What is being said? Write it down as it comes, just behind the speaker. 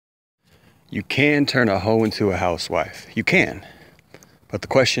You can turn a hoe into a housewife. You can. But the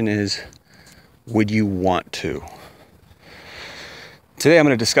question is, would you want to? Today I'm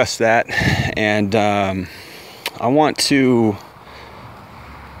going to discuss that, and I want to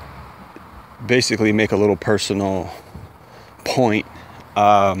basically make a little personal point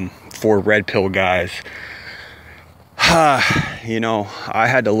for red pill guys. You know, I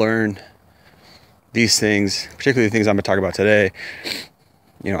had to learn these things, particularly the things I'm going to talk about today.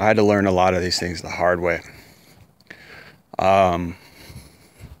 You know, I had to learn a lot of these things the hard way.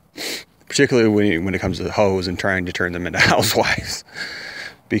 Particularly when it comes to the hoes and trying to turn them into housewives.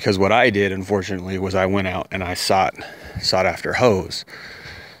 Because what I did, unfortunately, was I went out and I sought after hoes.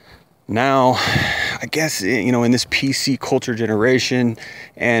 Now, I guess, you know, in this PC culture generation,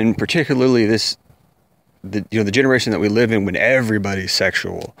 and particularly the generation that we live in when everybody's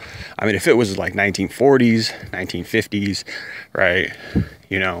sexual. I mean, if it was like 1940s, 1950s, right?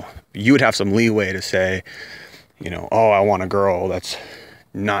 You know, you would have some leeway to say, you know, oh, I want a girl that's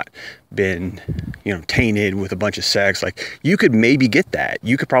not been, you know, tainted with a bunch of sex. Like, you could maybe get that.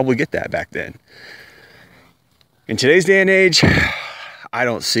 You could probably get that back then. In today's day and age, I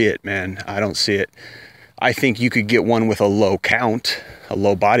don't see it, man. I don't see it. I think you could get one with a low count, a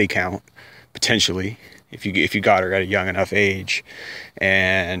low body count, potentially, if you got her at a young enough age,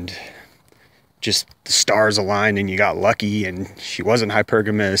 and just the stars aligned and you got lucky and she wasn't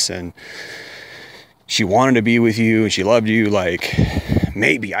hypergamous and she wanted to be with you and she loved you. Like,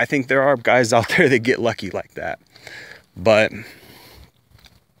 maybe. I think there are guys out there that get lucky like that. But,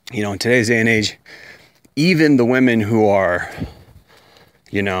 you know, in today's day and age, even the women who are,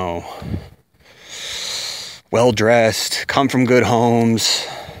 you know, well-dressed, come from good homes,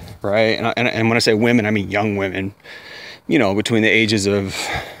 right? And when I say women, I mean young women, you know, between the ages of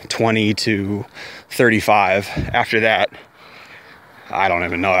 20 to 35. After that, I don't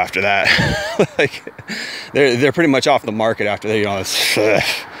even know after that. Like, they're pretty much off the market after that, you know. It's,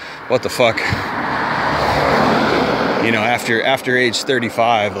 what the fuck? You know, after age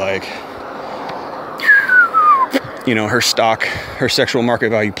 35, like, you know, her sexual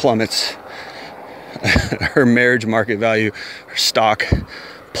market value plummets. Her marriage market value, her stock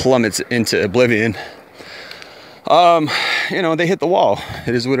plummets into oblivion. You know, they hit the wall.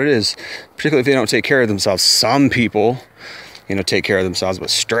 It is what it is. Particularly if they don't take care of themselves. Some people, you know, take care of themselves, but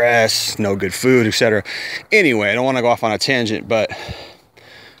stress, no good food, etc. Anyway, I don't want to go off on a tangent, but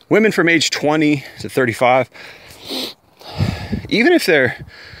women from age 20 to 35, even if they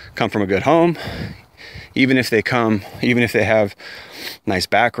come from a good home, even if they have nice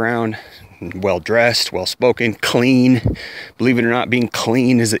background, well-dressed, well-spoken, clean. Believe it or not, being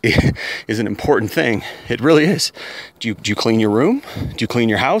clean is an important thing. It really is. Do you clean your room? Do you clean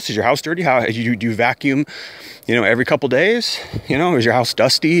your house? Is your house dirty? Do you vacuum, you know, every couple days? You know, is your house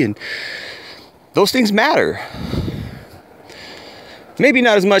dusty? And those things matter. Maybe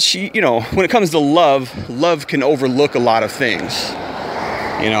not as much, you know, when it comes to love can overlook a lot of things.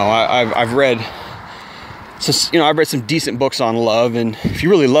 You know, I've read... So, you know, I've read some decent books on love, and if you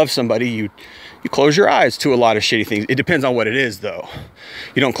really love somebody, you close your eyes to a lot of shitty things. It depends on what it is, though.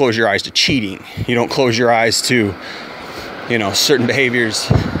 You don't close your eyes to cheating. You don't close your eyes to, you know, certain behaviors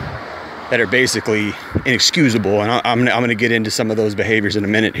that are basically inexcusable, and I'm gonna get into some of those behaviors in a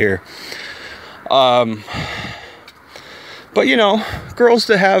minute here. But, you know, girls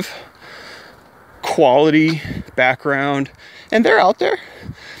that have quality background, and they're out there.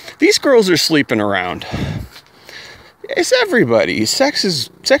 These girls are sleeping around. It's everybody. Sex is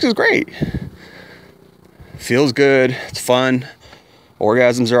great. Feels good. It's fun.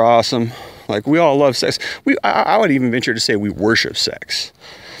 Orgasms are awesome. Like, we all love sex. I would even venture to say we worship sex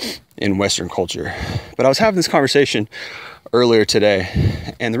in Western culture. But I was having this conversation earlier today,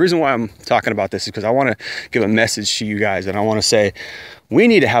 and the reason why I'm talking about this is because I want to give a message to you guys, and I want to say we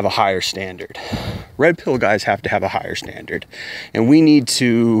need to have a higher standard. Red pill guys have to have a higher standard, and we need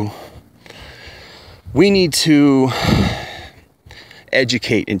to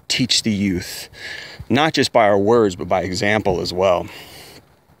educate and teach the youth, not just by our words, but by example as well.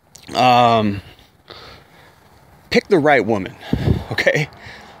 Pick the right woman, okay?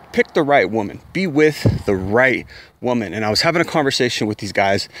 Pick the right woman. Be with the right woman. And I was having a conversation with these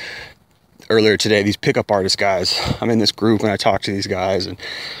guys earlier today, these pickup artist guys. I'm in this group and I talk to these guys, and,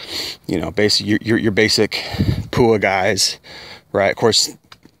 you know, basically your basic PUA guys, right? Of course,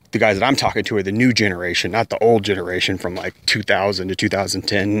 the guys that I'm talking to are the new generation, not the old generation from like 2000 to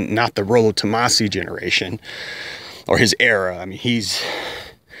 2010, not the Rollo Tomasi generation or his era. I mean, he's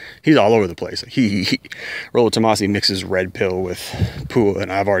He's all over the place. Rollo Tomasi mixes red pill with Pua,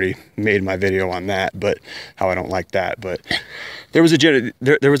 and I've already made my video on that, but how I don't like that. But there was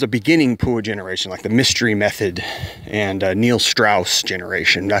a beginning Pua generation, like the Mystery Method and Neil Strauss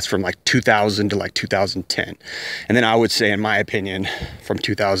generation. That's from like 2000 to like 2010. And then I would say, in my opinion, from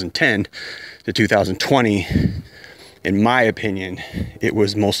 2010 to 2020, in my opinion, it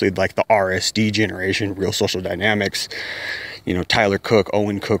was mostly like the RSD generation, Real Social Dynamics, you know, Tyler Cook,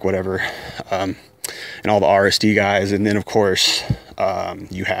 Owen Cook, whatever, and all the RSD guys. And then, of course,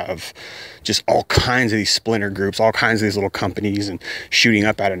 you have just all kinds of these splinter groups, all kinds of these little companies and shooting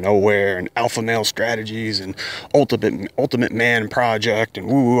up out of nowhere, and Alpha Male Strategies and Ultimate Man Project and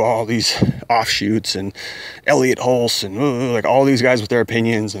all these offshoots, and Elliot Hulse and like all these guys with their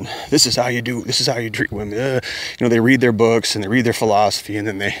opinions, and this is how you treat women. You know, they read their books and they read their philosophy, and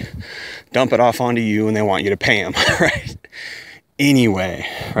then they dump it off onto you, and they want you to pay them, right? Anyway,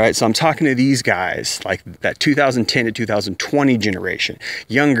 right? So I'm talking to these guys, like that 2010 to 2020 generation,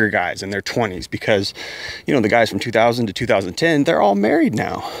 younger guys in their 20s, because, you know, the guys from 2000 to 2010, they're all married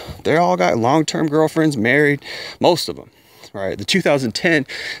now. They all got long-term girlfriends, married, most of them, right? The 2010,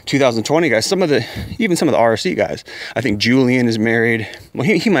 2020 guys, even some of the RSC guys, I think Julian is married. Well,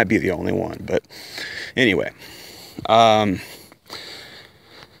 he might be the only one, but anyway.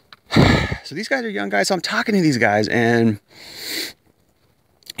 So these guys are young guys. So I'm talking to these guys, and,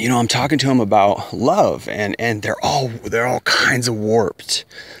 you know, I'm talking to them about love, and they're all kinds of warped.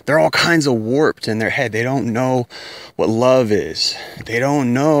 They're all kinds of warped in their head. They don't know what love is. They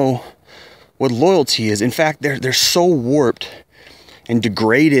don't know what loyalty is. In fact, they're so warped and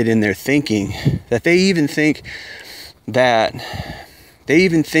degraded in their thinking that they even think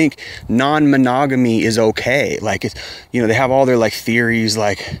non-monogamy is okay. Like, it's, you know, they have all their like theories,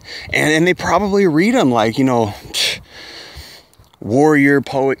 like, and they probably read them, like, you know, Warrior,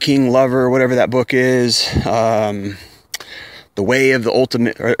 Poet, King, Lover, whatever that book is, The Way of the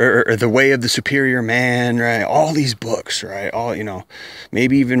Ultimate, or The Way of the Superior Man, right? All these books, right? All, you know,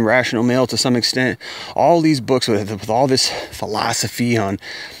 maybe even Rational Male to some extent. All these books with all this philosophy on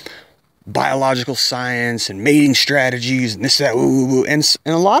biological science and mating strategies and this, that,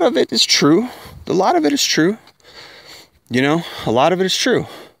 and a lot of it is true. A lot of it is true. You know, a lot of it is true.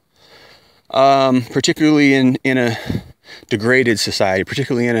 Particularly in a degraded society,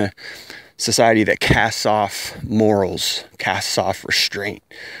 particularly in a society that casts off morals, casts off restraint,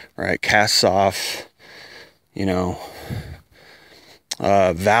 right? Casts off, you know,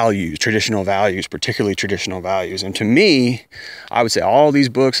 values, traditional values, particularly traditional values. And to me, I would say all these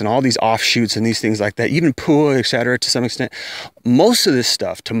books and all these offshoots and these things like that, even Pua, etc., to some extent, most of this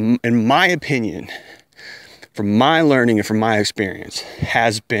stuff, in my opinion, from my learning and from my experience,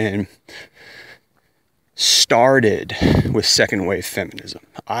 has been started with second wave feminism.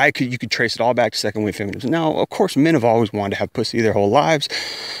 You could trace it all back to second wave feminism. Now, of course, men have always wanted to have pussy their whole lives.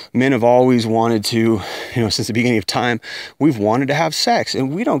 Men have always wanted to, you know, since the beginning of time, we've wanted to have sex,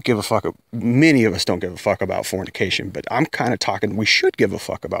 and we don't give a fuck. Many of us don't give a fuck about fornication, but I'm kind of talking, we should give a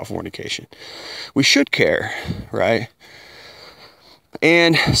fuck about fornication. We should care, right?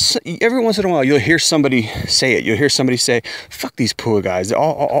 And every once in a while, you'll hear somebody say it. You'll hear somebody say, fuck these Pua guys.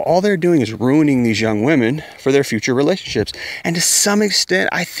 All they're doing is ruining these young women for their future relationships. And to some extent,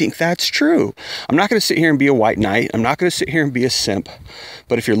 I think that's true. I'm not going to sit here and be a white knight. I'm not going to sit here and be a simp.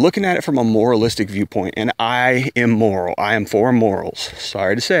 But if you're looking at it from a moralistic viewpoint, and I am moral, I am for morals.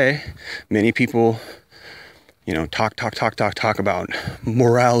 Sorry to say, many people, you know, talk about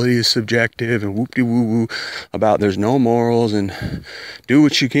morality is subjective and whoop-de-woo-woo about there's no morals and do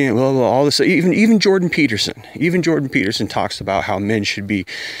what you can, blah, blah, all this. Even Jordan Peterson talks about how men should be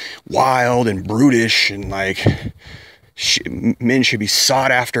wild and brutish, and like men should be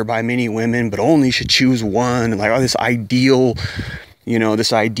sought after by many women, but only should choose one, and like all this ideal, you know,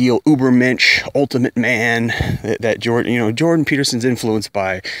 this ideal Ubermensch, ultimate man that Jordan Peterson's influenced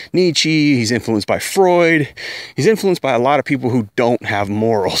by Nietzsche. He's influenced by Freud. He's influenced by a lot of people who don't have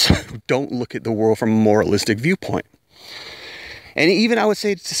morals, who don't look at the world from a moralistic viewpoint. And even, I would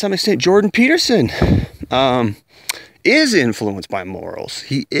say, to some extent, Jordan Peterson is influenced by morals.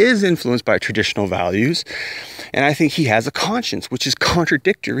 He is influenced by traditional values. And I think he has a conscience, which is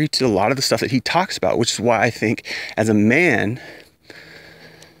contradictory to a lot of the stuff that he talks about, which is why I think, as a man,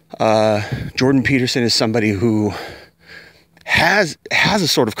 Jordan Peterson is somebody who has a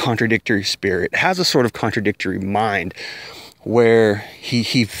sort of contradictory spirit, has a sort of contradictory mind, where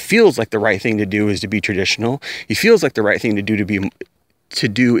he feels like the right thing to do is to be traditional. He feels like the right thing to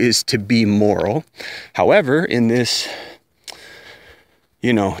do is to be moral. However, in this,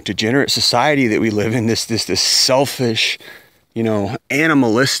 you know, degenerate society that we live in, this selfish,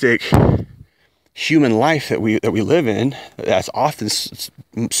 animalistic human life that we live in, that's often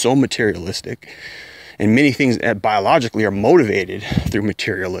so materialistic, and many things that biologically are motivated through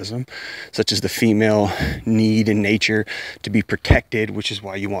materialism, such as the female need in nature to be protected, which is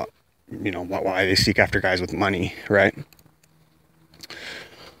why you want, why they seek after guys with money, right?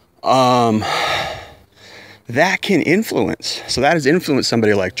 That can influence. So that has influenced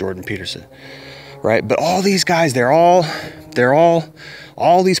somebody like Jordan Peterson, right? But all these guys, they're all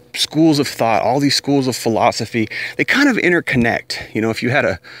these schools of thought, all these schools of philosophy, they kind of interconnect. If you had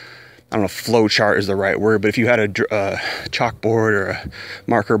I don't know if flow chart is the right word, but if you had a chalkboard or a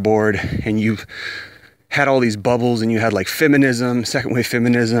marker board and you had all these bubbles and you had like feminism, second wave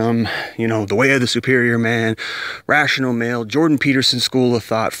feminism, the way of the superior man, rational male, Jordan Peterson school of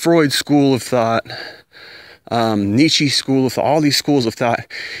thought, Freud school of thought, Nietzsche school of thought, all these schools of thought,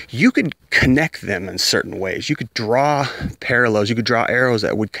 you could connect them in certain ways. You could draw parallels, you could draw arrows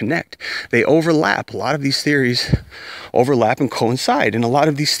that would connect. They overlap. A lot of these theories overlap and coincide, and a lot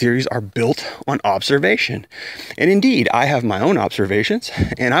of these theories are built on observation. And indeed, I have my own observations,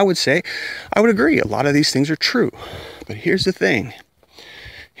 and I would agree, a lot of these things are true. But here's the thing.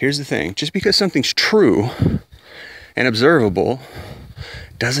 Just because something's true and observable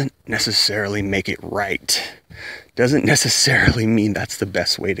doesn't necessarily make it right. Doesn't necessarily mean that's the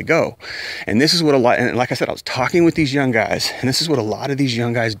best way to go. And this is what and like I said, I was talking with these young guys, and this is what a lot of these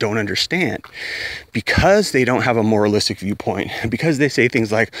young guys don't understand. Because they don't have a moralistic viewpoint, because they say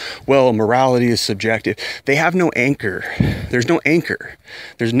things like, well, morality is subjective, they have no anchor. There's no anchor.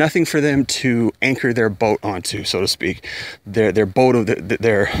 There's nothing for them to anchor their boat onto, so to speak. Their boat of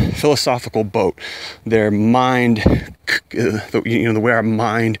their philosophical boat, their mind, the way our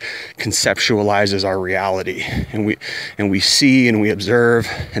mind conceptualizes our reality, and we see and we observe,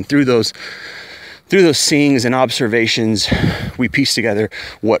 and through those seeings and observations, we piece together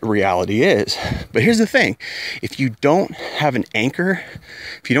what reality is. But here's the thing: if you don't have an anchor,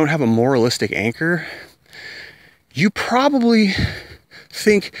 if you don't have a moralistic anchor, you probably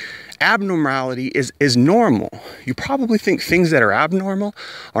think abnormality is normal. You probably think things that are abnormal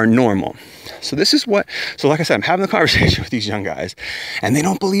are normal. So like I said, I'm having a conversation with these young guys, and they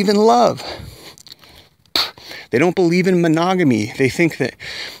don't believe in love. They don't believe in monogamy. They think that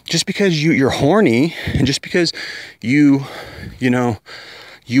just because you're horny, and just because you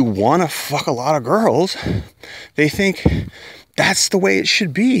want to fuck a lot of girls, they think that's the way it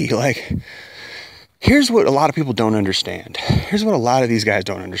should be. Like, here's what a lot of people don't understand. Here's what a lot of these guys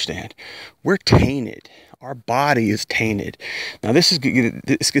don't understand. We're tainted. Our body is tainted. Now, this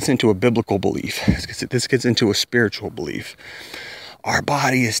gets into a biblical belief. This gets into a spiritual belief. Our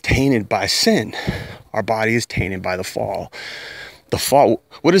body is tainted by sin. Our body is tainted by the fall. The fall,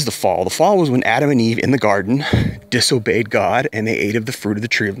 what is the fall? The fall was when Adam and Eve in the garden disobeyed God and they ate of the fruit of the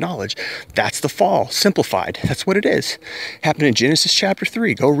tree of knowledge. That's the fall, simplified. That's what it is. Happened in Genesis chapter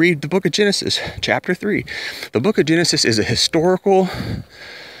 3. Go read the book of Genesis, chapter 3. The book of Genesis is a historical,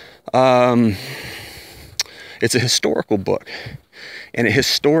 it's a historical book. And it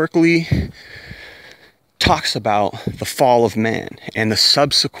historically talks about the fall of man and the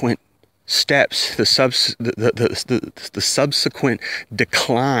subsequent steps, the subsequent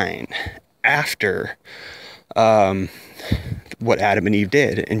decline after what Adam and Eve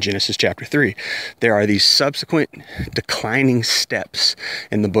did in Genesis chapter 3. There are these subsequent declining steps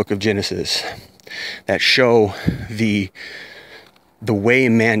in the book of Genesis that show the way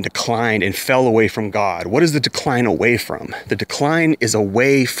man declined and fell away from God. What is the decline away from? The decline is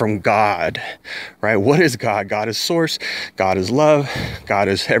away from God, right? What is God? God is source. God is love. God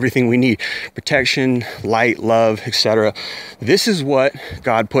is everything we need. Protection, light, love, etc. This is what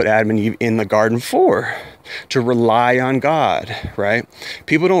God put Adam and Eve in the garden for. To rely on God, right?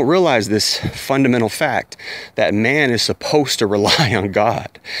 People don't realize this fundamental fact that man is supposed to rely on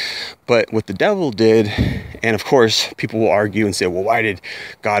God. But what the devil did, and of course people will argue and say, well, why did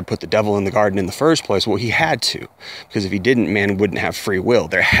God put the devil in the garden in the first place? Well, he had to, because if he didn't, man wouldn't have free will.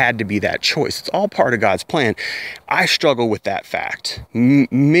 There had to be that choice. It's all part of God's plan. I struggle with that fact.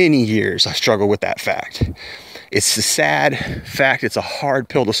 Many years I struggle with that fact. It's a sad fact. It's a hard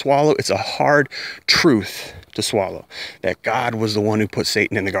pill to swallow. It's a hard truth to swallow, that God was the one who put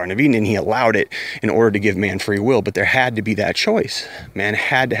Satan in the Garden of Eden, and he allowed it in order to give man free will. But there had to be that choice. Man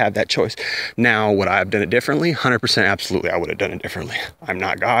had to have that choice. Now, would I have done it differently? 100% absolutely, I would have done it differently. I'm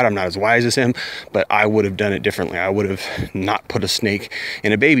not God. I'm not as wise as him, but I would have done it differently. I would have not put a snake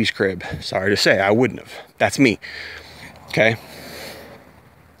in a baby's crib. Sorry to say, I wouldn't have. That's me. Okay?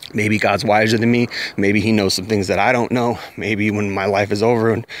 Maybe God's wiser than me. Maybe he knows some things that I don't know. Maybe when my life is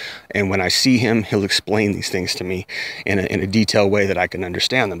over and when I see him, he'll explain these things to me in a detailed way that I can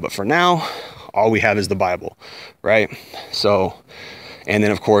understand them. But for now, all we have is the Bible, right? So, and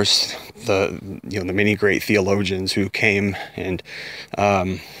then of course, the many great theologians who came and,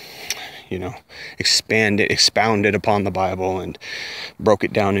 expounded upon the Bible and broke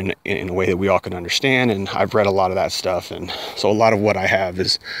it down in a way that we all can understand. And I've read a lot of that stuff. And so a lot of what I have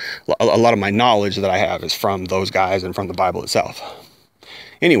is, a lot of my knowledge that I have is from those guys and from the Bible itself.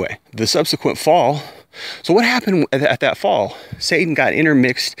 Anyway, the subsequent fall. So what happened at that fall? Satan got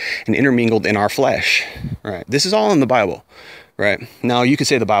intermixed and intermingled in our flesh, right? This is all in the Bible. Right? Now, you could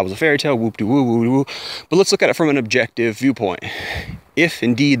say the Bible's a fairy tale, whoop-de-woo, but let's look at it from an objective viewpoint. If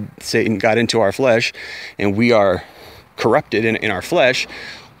indeed Satan got into our flesh and we are corrupted in our flesh,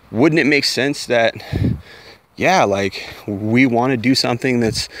 wouldn't it make sense that, we want to do something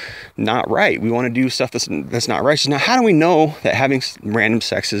that's not right? We want to do stuff that's not righteous. Now, how do we know that having random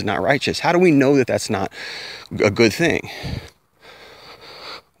sex is not righteous? How do we know that that's not a good thing?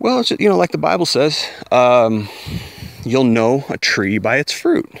 Well, it's, like the Bible says, you'll know a tree by its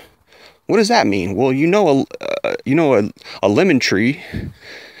fruit. What does that mean? Well, a lemon tree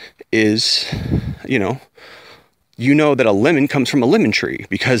is, that a lemon comes from a lemon tree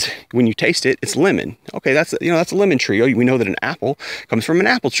because when you taste it, it's lemon. Okay, that's a lemon tree. We know that an apple comes from an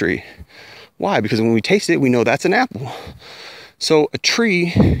apple tree. Why? Because when we taste it, we know that's an apple. So a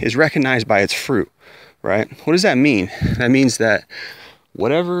tree is recognized by its fruit, right? What does that mean? That means that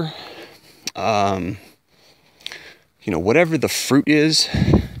whatever the fruit is,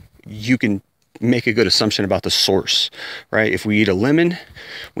 you can make a good assumption about the source, right? If we eat a lemon,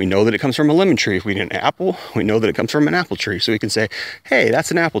 we know that it comes from a lemon tree. If we eat an apple, we know that it comes from an apple tree. So we can say, hey,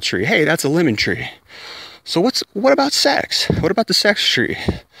 that's an apple tree. Hey, that's a lemon tree. So what about sex? What about the sex tree?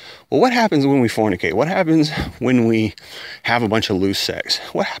 Well, what happens when we fornicate? What happens when we have a bunch of loose sex?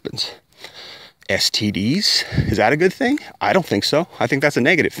 What happens? STDs, is that a good thing? I don't think so. I think that's a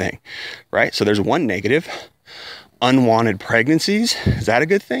negative thing, right? So there's one negative. Unwanted pregnancies, is that a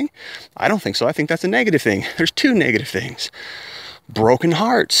good thing? I don't think so. I think that's a negative thing. There's two negative things. Broken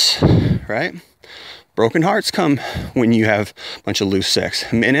hearts, right? Broken hearts come when you have a bunch of loose sex.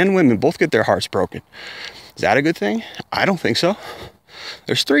 Men and women both get their hearts broken. Is that a good thing? I don't think so.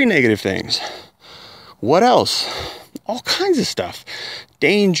 There's three negative things. What else? All kinds of stuff.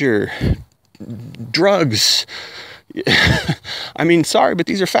 Danger, drugs. I mean, sorry, but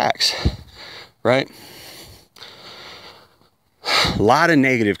these are facts, right? A lot of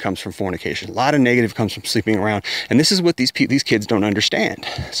negative comes from fornication. A lot of negative comes from sleeping around. And this is what these kids don't understand.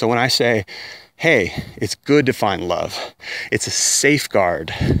 So when I say, hey, it's good to find love. It's a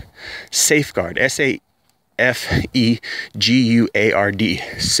safeguard. Safeguard. S-A-F-E-G-U-A-R-D.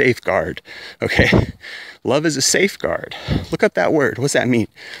 Safeguard. Okay? Love is a safeguard. Look up that word. What's that mean?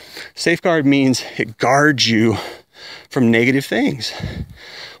 Safeguard means it guards you from negative things.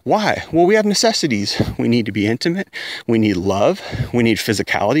 Why? Well, we have necessities. We need to be intimate. We need love. We need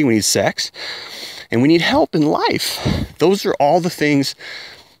physicality. We need sex. And we need help in life. Those are all the things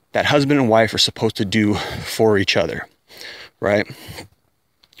that husband and wife are supposed to do for each other, right?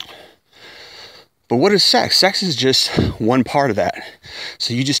 But what is sex? Sex is just one part of that.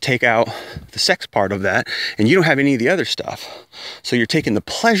 So you just take out the sex part of that and you don't have any of the other stuff. So you're taking the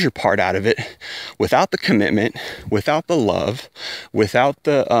pleasure part out of it without the commitment, without the love, without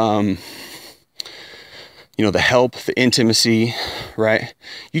the, the help, the intimacy, right?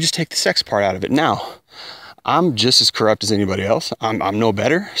 You just take the sex part out of it. Now, I'm just as corrupt as anybody else. I'm no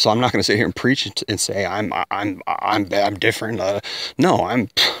better. So I'm not going to sit here and preach and say I'm different. No, I'm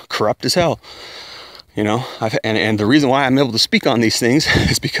corrupt as hell. And the reason why I'm able to speak on these things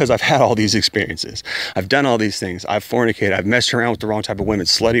is because I've had all these experiences. I've done all these things. I've fornicated. I've messed around with the wrong type of women,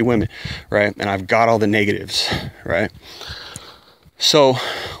 slutty women, right? And I've got all the negatives, right? So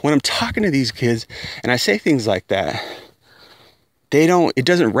when I'm talking to these kids and I say things like that, it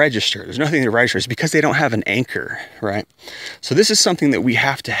doesn't register. There's nothing that registers because they don't have an anchor, right? So this is something that we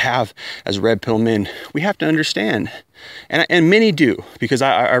have to have as red pill men. We have to understand. And many do, because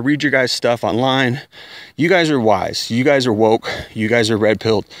I read your guys' stuff online. You guys are wise. You guys are woke. You guys are red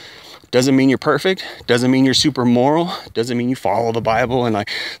pilled. Doesn't mean you're perfect. Doesn't mean you're super moral. Doesn't mean you follow the Bible. And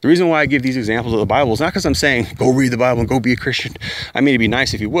the reason why I give these examples of the Bible is not because I'm saying go read the Bible and go be a Christian. I mean, it'd be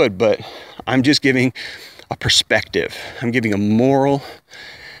nice if you would, but I'm just giving a perspective. I'm giving a moral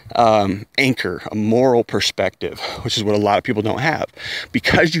anchor, a moral perspective, which is what a lot of people don't have.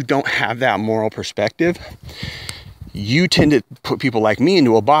 Because you don't have that moral perspective, you tend to put people like me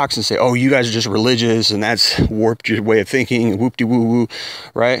into a box and say, oh, you guys are just religious and that's warped your way of thinking, whoop-de-woo-woo,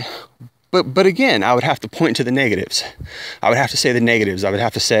 right? But again, I would have to point to the negatives. I would have to say the negatives. I would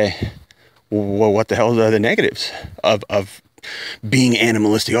have to say, well, what the hell are the negatives of being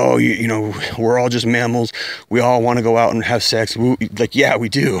animalistic? Oh, you know, we're all just mammals. We all want to go out and have sex. Like, yeah, we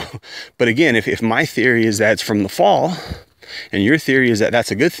do. But again, if my theory is that it's from the fall, and your theory is that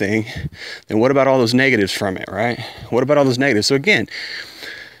that's a good thing, then what about all those negatives from it, right? What about all those negatives? So again,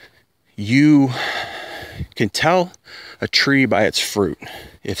 you can tell a tree by its fruit.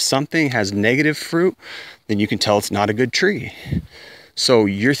 If something has negative fruit, then you can tell it's not a good tree. So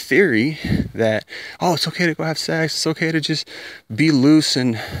your theory that, oh, it's okay to go have sex, it's okay to just be loose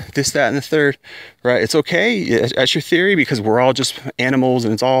and this, that, and the third, right? It's okay. That's your theory because we're all just animals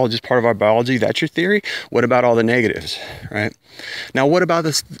and it's all just part of our biology. That's your theory. What about all the negatives, right? Now, what about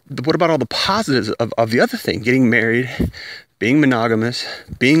this? What about all the positives of the other thing? Getting married, being monogamous,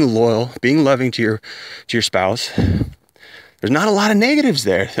 being loyal, being loving to your spouse. There's not a lot of negatives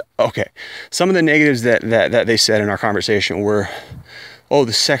there. Okay, some of the negatives that they said in our conversation were, oh,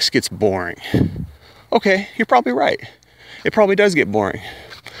 the sex gets boring. Okay, you're probably right. It probably does get boring.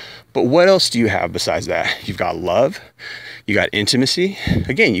 But what else do you have besides that? You've got love. You got intimacy.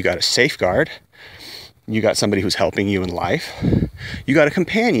 Again, you got a safeguard. You got somebody who's helping you in life. You got a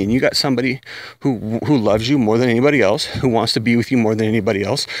companion. You got somebody who loves you more than anybody else, who wants to be with you more than anybody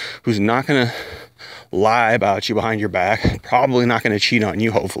else, who's not going to lie about you behind your back, probably not going to cheat on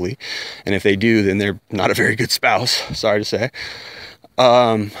you, hopefully. And if they do, then they're not a very good spouse, sorry to say.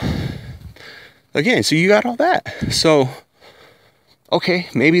 Again, so you got all that. So, okay,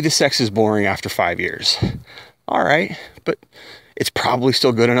 maybe the sex is boring after 5 years. All right, but it's probably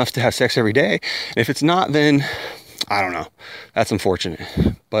still good enough to have sex every day. And if it's not, then I don't know. That's unfortunate.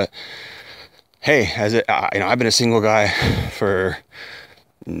 But hey, I've been a single guy for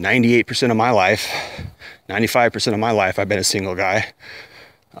 98% of my life, 95% of my life, I've been a single guy.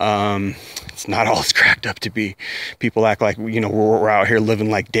 It's not all it's cracked up to be. People act like, you know, we're out here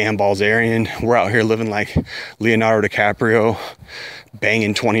living like Dan Balzerian. We're out here living like Leonardo DiCaprio,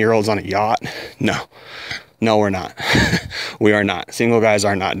 banging 20-year-olds on a yacht. No, we're not. We are not. Single guys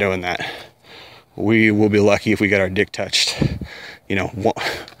are not doing that. We will be lucky if we get our dick touched, you know,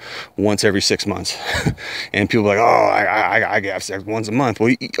 once every 6 months. And people are like, oh, I have sex once a month.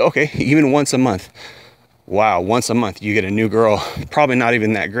 Well, okay, even once a month. Wow, once a month you get a new girl, probably not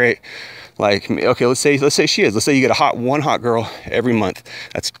even that great. Like, okay, let's say she is. Let's say you get one hot girl every month.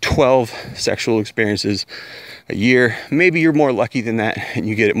 That's 12 sexual experiences a year. Maybe you're more lucky than that and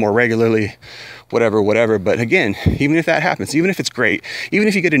you get it more regularly, whatever. But again, even if that happens, even if it's great, even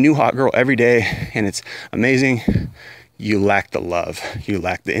if you get a new hot girl every day and it's amazing, you lack the love, you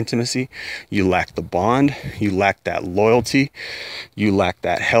lack the intimacy, you lack the bond, you lack that loyalty, you lack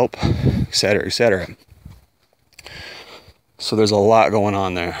that help, etc., etc. So there's a lot going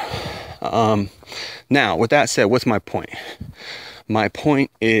on there. Now, with that said, what's my point? My point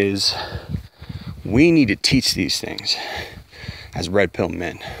is we need to teach these things as red pill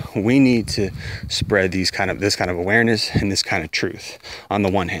men. We need to spread this kind of awareness and this kind of truth on the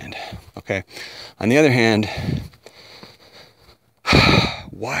one hand, okay? On the other hand,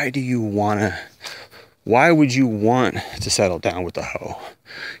 why would you want to settle down with a hoe?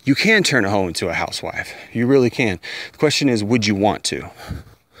 You can turn a hoe into a housewife. You really can. The question is, would you want to?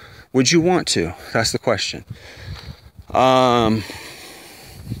 Would you want to? That's the question. And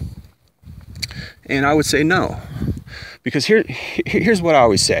I would say no. Because here's what I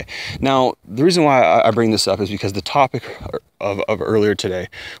always say. Now, the reason why I bring this up is because the topic of earlier today,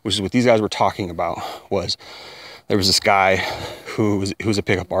 which is what these guys were talking about, was there was this guy who was a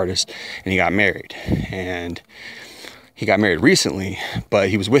pickup artist and he got married. And he got married recently, but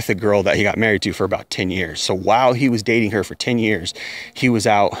he was with a girl that he got married to for about 10 years. So while he was dating her for 10 years, he was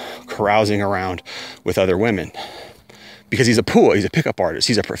out carousing around with other women. Because he's a pickup artist.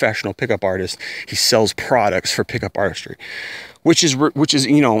 He's a professional pickup artist. He sells products for pickup artistry, which is,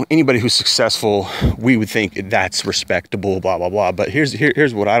 you know, anybody who's successful, we would think that's respectable, blah, blah, blah. But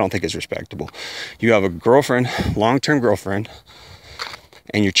here's what I don't think is respectable. You have a girlfriend, long-term girlfriend,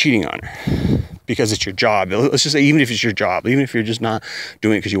 and you're cheating on her because it's your job. Let's just say, even if it's your job, even if you're just not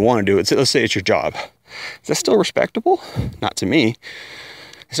doing it because you want to do it, let's say it's your job. Is that still respectable? Not to me.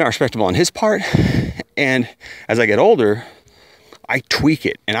 It's not respectable on his part. And as I get older, I tweak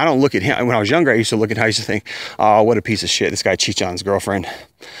it. And I don't look at him. When I was younger, I used to think, oh, what a piece of shit. This guy cheats on his girlfriend.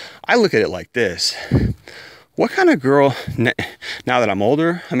 I look at it like this. What kind of girl, now that I'm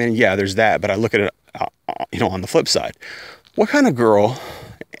older, I mean, yeah, there's that. But I look at it, you know, on the flip side. What kind of girl,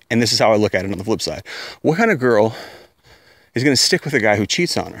 and this is how I look at it on the flip side. What kind of girl is going to stick with a guy who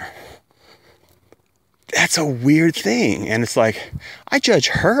cheats on her. That's a weird thing. And it's like, I judge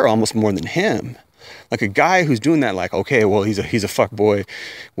her almost more than him. Like a guy who's doing that, like, okay, well, he's a fuck boy,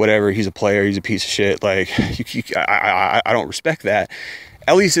 whatever. He's a player. He's a piece of shit. Like, I don't respect that.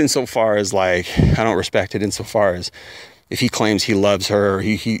 At least insofar as, like, I don't respect it insofar as if he claims he loves her,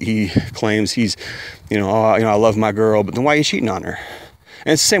 he claims he's, I love my girl, but then why are you cheating on her?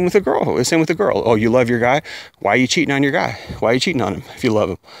 And it's the same with a girl. It's the same with a girl. Oh, you love your guy? Why are you cheating on your guy? Why are you cheating on him if you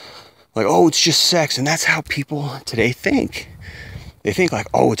love him? Like, oh, it's just sex. And that's how people today think. They think like,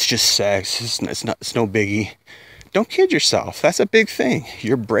 oh, it's just sex. It's no biggie. Don't kid yourself. That's a big thing.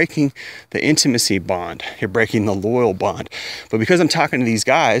 You're breaking the intimacy bond. You're breaking the loyal bond. But because I'm talking to these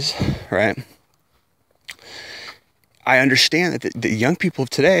guys, right, I understand that the young people of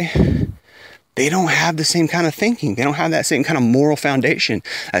today, they don't have the same kind of thinking. They don't have that same kind of moral foundation,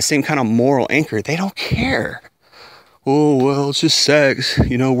 that same kind of moral anchor. They don't care. Oh, well, it's just sex.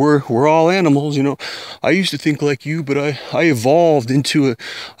 We're all animals. I used to think like you, but I evolved into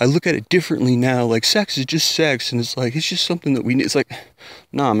I look at it differently now. Like, sex is just sex. And it's just something that we need. It's like,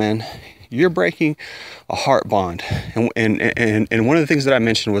 nah, man, you're breaking a heart bond. And one of the things that I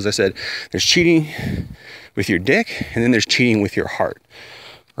mentioned was, I said, there's cheating with your dick, and then there's cheating with your heart.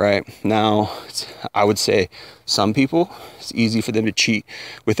 Right now, I would say some people, it's easy for them to cheat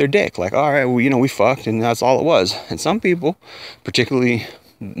with their dick. Like, all right, well, we fucked and that's all it was. And some people, particularly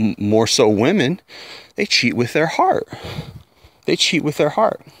more so women, they cheat with their heart. They cheat with their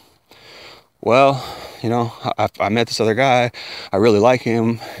heart. Well, I met this other guy. I really like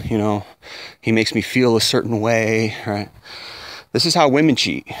him. He makes me feel a certain way, right? This is how women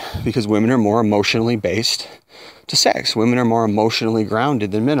cheat, because women are more emotionally based to sex. Women are more emotionally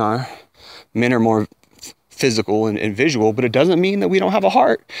grounded than men are. Men are more physical and visual, but it doesn't mean that we don't have a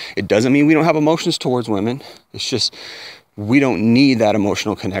heart. It doesn't mean we don't have emotions towards women. It's just we don't need that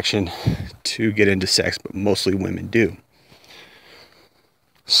emotional connection to get into sex, but mostly women do.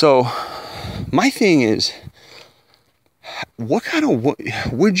 So my thing is, what kind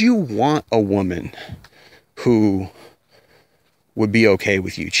of would you want a woman who would be okay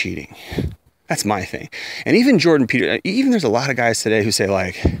with you cheating? That's my thing. And even Jordan Peterson, even there's a lot of guys today who say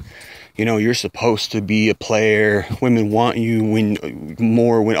like, you're supposed to be a player. Women want you when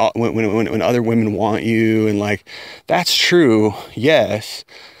other women want you. And like, that's true. Yes.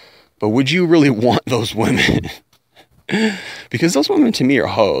 But would you really want those women? Because those women to me are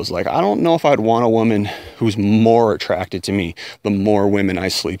hoes. Like, I don't know if I'd want a woman who's more attracted to me the more women I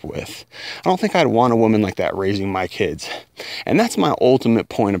sleep with. I don't think I'd want a woman like that raising my kids. And that's my ultimate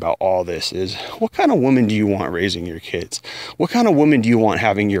point about all this is, what kind of woman do you want raising your kids? What kind of woman do you want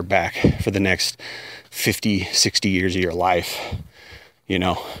having your back for the next 50, 60 years of your life? Do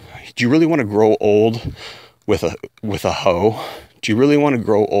you really want to grow old with a hoe? Do you really want to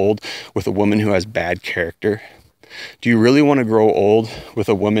grow old with a woman who has bad character? Do you really want to grow old with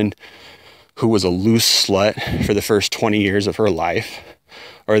a woman who was a loose slut for the first 20 years of her life?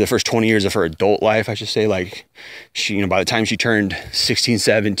 Or the first 20 years of her adult life, I should say. Like, she, by the time she turned 16,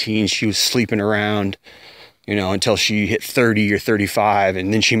 17, she was sleeping around, until she hit 30 or 35,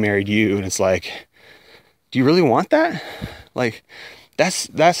 and then she married you. And it's like, do you really want that? Like, that's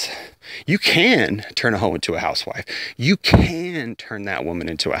you can turn a hoe into a housewife. You can turn that woman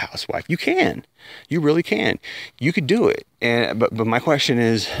into a housewife. You can. You really can. You could do it. But my question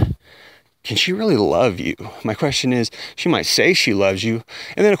is, can she really love you? My question is, she might say she loves you.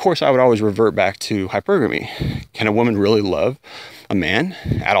 And then, of course, I would always revert back to hypergamy. Can a woman really love a man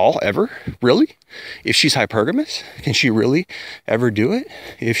at all, ever? Really? If she's hypergamous, can she really ever do it?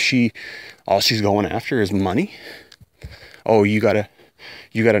 If all she's going after is money? Oh, you got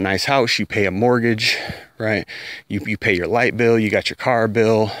a nice house, you pay a mortgage, right? You pay your light bill, you got your car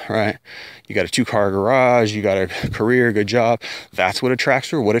bill, right? You got a 2-car garage, you got a career, good job. That's what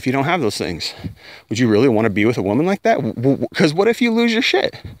attracts her. What if you don't have those things? Would you really want to be with a woman like that? Because what if you lose your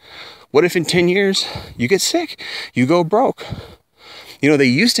shit? What if in 10 years you get sick? You go broke? They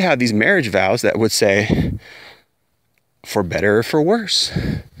used to have these marriage vows that would say, for better or for worse,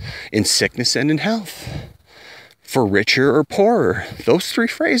 in sickness and in health, for richer or poorer. Those 3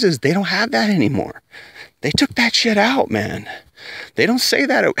 phrases, they don't have that anymore. They took that shit out, man. They don't say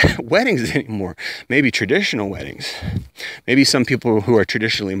that at weddings anymore. Maybe traditional weddings. Maybe some people who are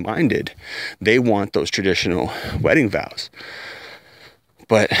traditionally minded, they want those traditional wedding vows.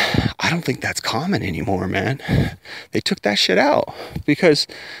 But I don't think that's common anymore, man. They took that shit out because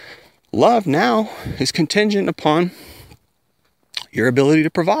love now is contingent upon your ability to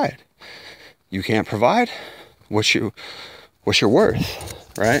provide. You can't provide, what's your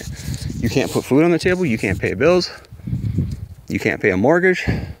worth, right? You can't put food on the table, you can't pay bills. You can't pay a mortgage.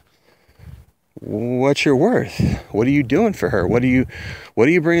 What's your worth? What are you doing for her? What are you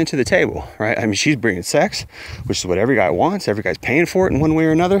bringing to the table, right? I mean, she's bringing sex, which is what every guy wants. Every guy's paying for it in one way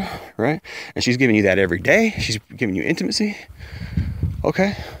or another, right? And she's giving you that every day. She's giving you intimacy.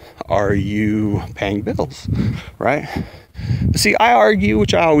 Okay. Are you paying bills, right? But see, I argue,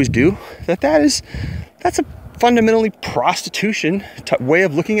 which I always do, that's a fundamentally prostitution way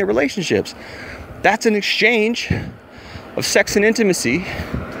of looking at relationships. That's an exchange of sex and intimacy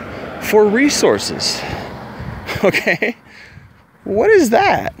for resources. Okay? What is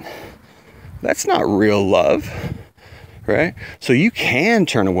that? That's not real love, right? So you can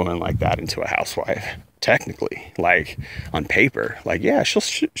turn a woman like that into a housewife, technically, like on paper. Like, yeah, she'll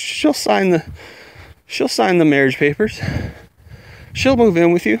sign the marriage papers. She'll move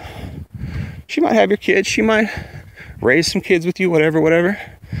in with you. She might have your kids. She might raise some kids with you, whatever.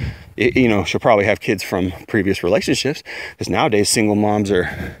 She'll probably have kids from previous relationships, because nowadays single moms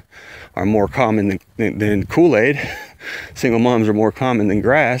are more common than Kool-Aid. Single moms are more common than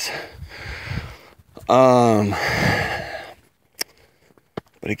grass. But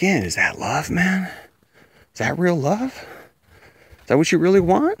again, is that love, man? Is that real love? Is that what you really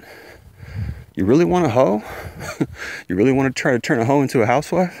want? You really want a hoe? You really want to try to turn a hoe into a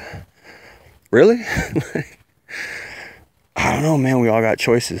housewife? Really? I don't know, man. We all got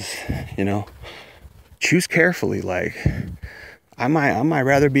choices, Choose carefully. Like, I might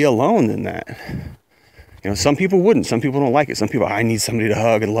rather be alone than that. Some people wouldn't. Some people don't like it. Some people, I need somebody to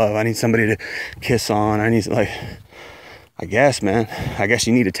hug and love. I need somebody to kiss on. I guess, man. I guess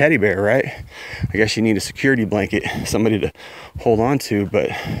you need a teddy bear, right? I guess you need a security blanket, somebody to hold on to.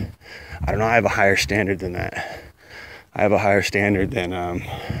 But I don't know. I have a higher standard than that. I have a higher standard than,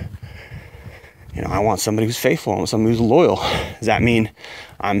 I want somebody who's faithful. I want somebody who's loyal. Does that mean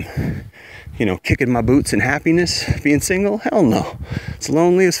I'm, kicking my boots in happiness being single? Hell no. It's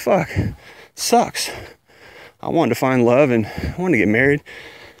lonely as fuck. It sucks. I wanted to find love, and I wanted to get married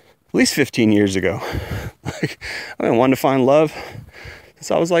at least 15 years ago. I've been wanting to find love since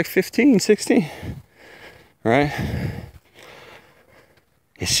I was like 15, 16. Right?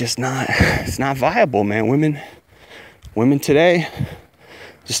 It's not viable, man. Women today,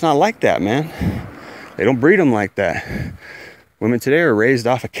 just not like that, man. They don't breed them like that. Women today are raised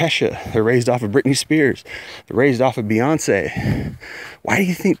off of Kesha. They're raised off of Britney Spears. They're raised off of Beyonce. Why do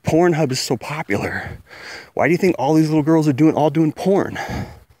you think Pornhub is so popular? Why do you think all these little girls are doing porn?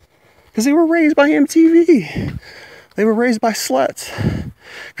 Because they were raised by MTV. They were raised by sluts.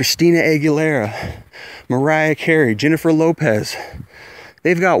 Christina Aguilera, Mariah Carey, Jennifer Lopez.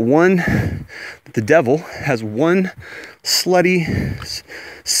 They've got the devil has one slutty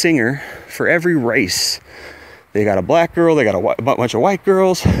singer for every race. They got a black girl, they got a bunch of white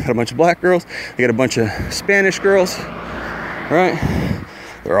girls, got a bunch of black girls, they got a bunch of Spanish girls, right?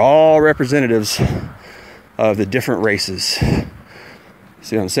 They're all representatives of the different races.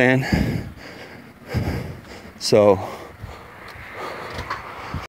 See what I'm saying? So